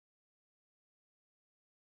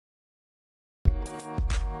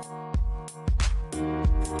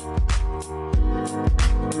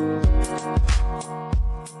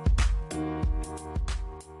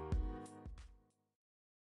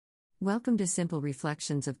Welcome to Simple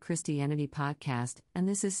Reflections of Christianity podcast, and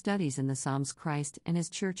this is Studies in the Psalms Christ and His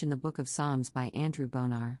Church in the Book of Psalms by Andrew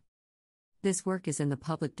Bonar. This work is in the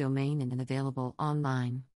public domain and available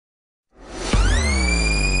online.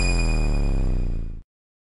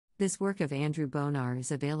 This work of Andrew Bonar is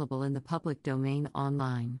available in the public domain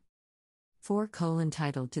online. 4.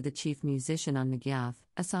 Titled to the Chief Musician on Neginoth,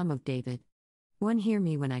 a Psalm of David. 1. Hear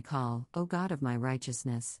me when I call, O God of my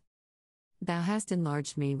righteousness. Thou hast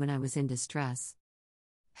enlarged me when I was in distress.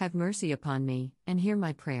 Have mercy upon me, and hear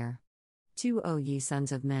my prayer. 2. O ye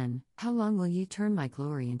sons of men, how long will ye turn my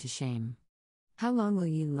glory into shame? How long will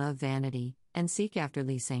ye love vanity, and seek after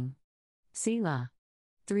leasing? Selah.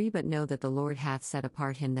 3. But know that the Lord hath set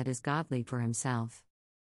apart him that is godly for himself.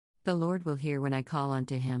 The Lord will hear when I call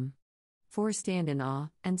unto him. 4. Stand in awe,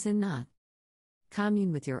 and sin not.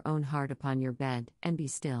 Commune with your own heart upon your bed, and be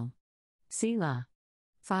still. Selah.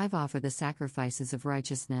 5. Offer the sacrifices of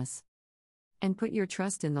righteousness. And put your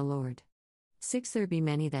trust in the Lord. 6. There be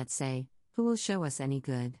many that say, Who will show us any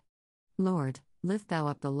good? Lord, lift thou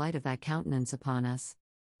up the light of thy countenance upon us.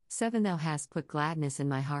 7. Thou hast put gladness in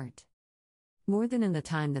my heart, more than in the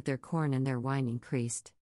time that their corn and their wine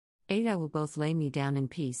increased. 8. I will both lay me down in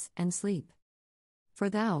peace, and sleep.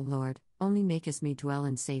 For thou, Lord, only makest me dwell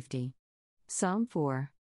in safety. Psalm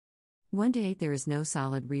 4. 1-8. There is no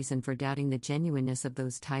solid reason for doubting the genuineness of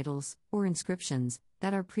those titles, or inscriptions,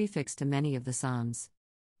 that are prefixed to many of the Psalms.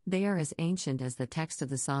 They are as ancient as the text of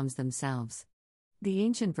the Psalms themselves. The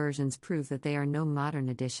ancient versions prove that they are no modern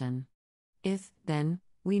addition. If, then,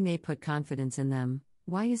 we may put confidence in them,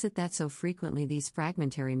 why is it that so frequently these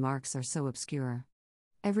fragmentary marks are so obscure?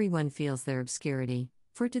 Everyone feels their obscurity,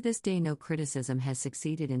 for to this day no criticism has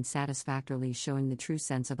succeeded in satisfactorily showing the true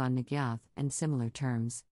sense of on Neginoth and similar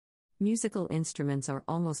terms. Musical instruments are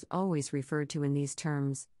almost always referred to in these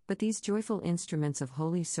terms, but these joyful instruments of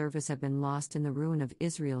holy service have been lost in the ruin of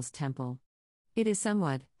Israel's temple. It is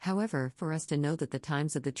somewhat, however, for us to know that the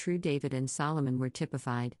times of the true David and Solomon were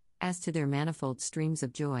typified, as to their manifold streams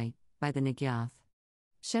of joy, by the Neginoth,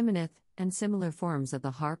 Sheminith, and similar forms of the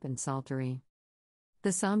harp and psaltery.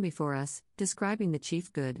 The psalm before us, describing the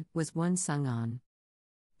chief good, was one sung on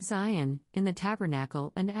Zion, in the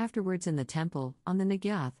tabernacle, and afterwards in the temple, on the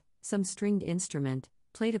Neginoth, some stringed instrument,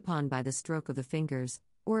 played upon by the stroke of the fingers,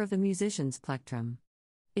 or of the musician's plectrum.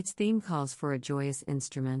 Its theme calls for a joyous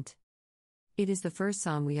instrument. It is the first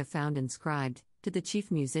psalm we have found inscribed, to the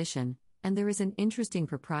chief musician, and there is an interesting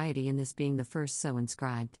propriety in this being the first so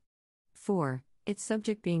inscribed. 4. Its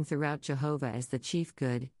subject being throughout Jehovah as the chief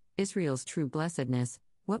good, Israel's true blessedness,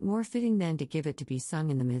 what more fitting than to give it to be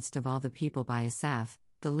sung in the midst of all the people by Asaph,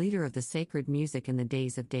 the leader of the sacred music in the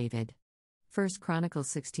days of David. 1 Chronicles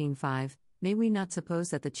 16:5. May we not suppose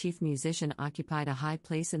that the chief musician occupied a high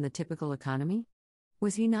place in the typical economy?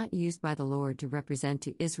 Was he not used by the Lord to represent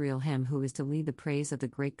to Israel him who is to lead the praise of the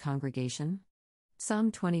great congregation?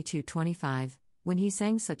 Psalm 22:25. When he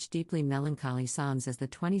sang such deeply melancholy psalms as the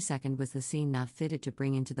 22nd, was the scene not fitted to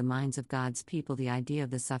bring into the minds of God's people the idea of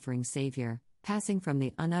the suffering Savior, passing from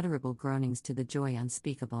the unutterable groanings to the joy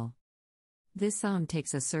unspeakable. This psalm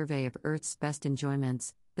takes a survey of earth's best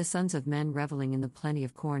enjoyments, the sons of men reveling in the plenty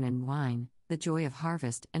of corn and wine, the joy of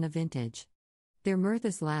harvest and of vintage. Their mirth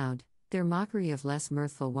is loud, their mockery of less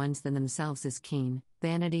mirthful ones than themselves is keen,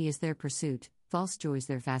 vanity is their pursuit, false joys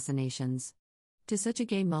their fascinations. To such a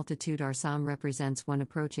gay multitude our psalm represents one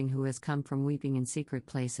approaching who has come from weeping in secret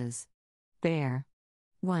places. There.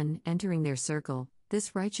 1. Entering their circle,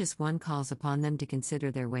 this righteous one calls upon them to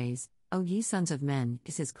consider their ways. O ye sons of men,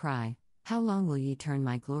 is his cry, how long will ye turn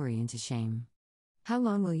my glory into shame? How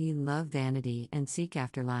long will ye love vanity and seek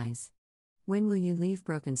after lies? When will you leave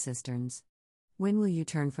broken cisterns? When will you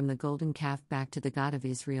turn from the golden calf back to the God of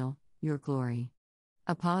Israel, your glory?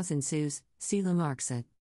 A pause ensues, Selah marks it.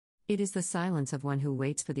 It is the silence of one who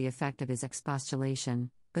waits for the effect of his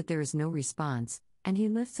expostulation, but there is no response, and he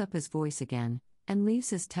lifts up his voice again, and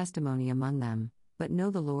leaves his testimony among them, but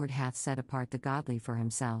know the Lord hath set apart the godly for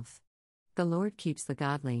himself. The Lord keeps the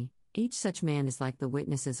godly. Each such man is like the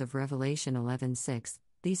witnesses of Revelation 11:6,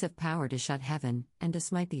 these have power to shut heaven, and to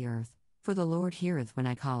smite the earth, for the Lord heareth when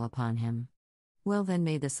I call upon him. Well then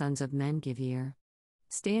may the sons of men give ear.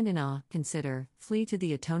 Stand in awe, consider, flee to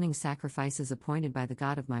the atoning sacrifices appointed by the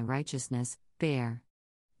God of my righteousness, bear.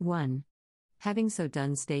 1. Having so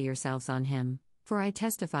done, stay yourselves on him, for I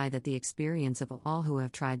testify that the experience of all who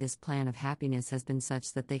have tried this plan of happiness has been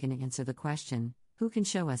such that they can answer the question, who can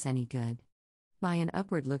show us any good? By an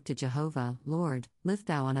upward look to Jehovah, Lord, lift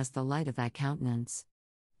thou on us the light of thy countenance.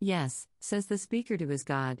 Yes, says the speaker to his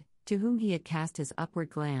God, to whom he had cast his upward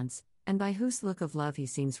glance, and by whose look of love he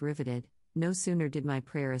seems riveted, no sooner did my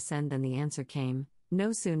prayer ascend than the answer came,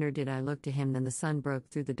 no sooner did I look to him than the sun broke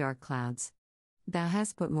through the dark clouds. Thou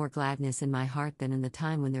hast put more gladness in my heart than in the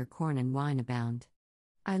time when their corn and wine abound.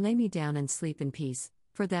 I lay me down and sleep in peace,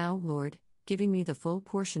 for thou, Lord, giving me the full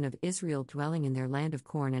portion of Israel dwelling in their land of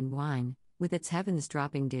corn and wine, with its heavens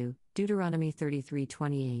dropping dew, Deuteronomy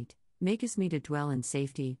 33:28, makest me to dwell in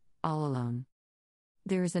safety, all alone.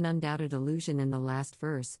 There is an undoubted allusion in the last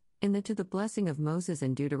verse, to the blessing of Moses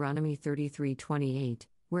in Deuteronomy 33:28,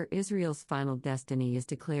 where Israel's final destiny is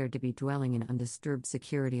declared to be dwelling in undisturbed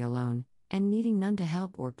security alone, and needing none to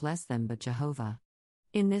help or bless them but Jehovah.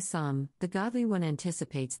 In this psalm, the godly one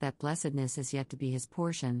anticipates that blessedness is yet to be his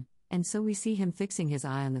portion, and so we see him fixing his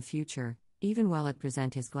eye on the future, even while at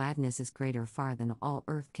present his gladness is greater far than all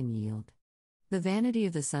earth can yield. The vanity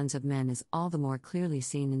of the sons of men is all the more clearly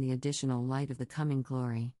seen in the additional light of the coming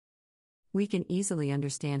glory. We can easily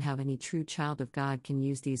understand how any true child of God can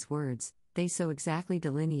use these words, they so exactly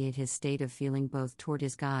delineate his state of feeling both toward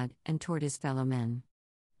his God and toward his fellow men.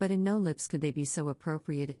 But in no lips could they be so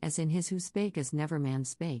appropriate as in his who spake as never man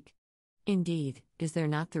spake. Indeed, is there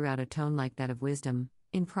not throughout a tone like that of wisdom,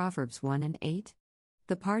 in Proverbs 1:8?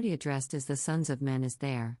 The party addressed as the sons of men is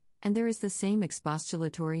there, and there is the same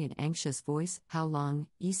expostulatory and anxious voice, how long,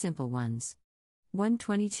 ye simple ones?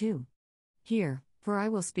 122. Here, for I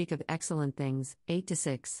will speak of excellent things,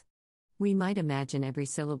 8-6. We might imagine every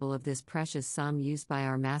syllable of this precious psalm used by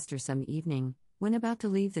our Master some evening, when about to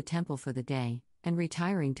leave the temple for the day, and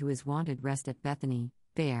retiring to his wonted rest at Bethany,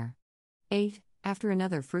 there. 8. After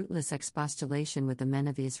another fruitless expostulation with the men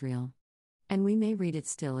of Israel. And we may read it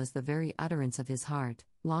still as the very utterance of his heart,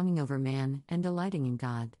 longing over man and delighting in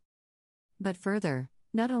God. But further,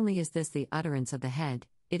 not only is this the utterance of the head,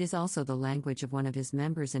 it is also the language of one of his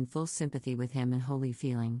members in full sympathy with him and holy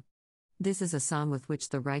feeling. This is a psalm with which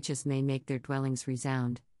the righteous may make their dwellings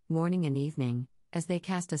resound, morning and evening, as they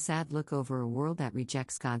cast a sad look over a world that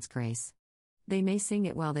rejects God's grace. They may sing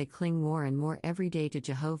it while they cling more and more every day to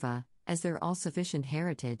Jehovah, as their all-sufficient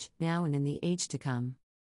heritage, now and in the age to come.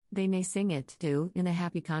 They may sing it, too, in the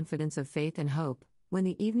happy confidence of faith and hope, when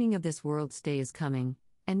the evening of this world's day is coming,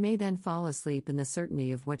 and may then fall asleep in the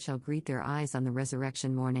certainty of what shall greet their eyes on the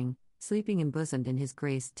resurrection morning, sleeping embosomed in his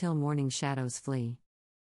grace till morning shadows flee.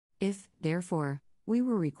 If, therefore, we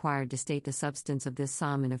were required to state the substance of this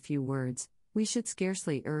psalm in a few words, we should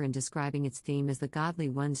scarcely err in describing its theme as the godly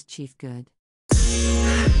one's chief good.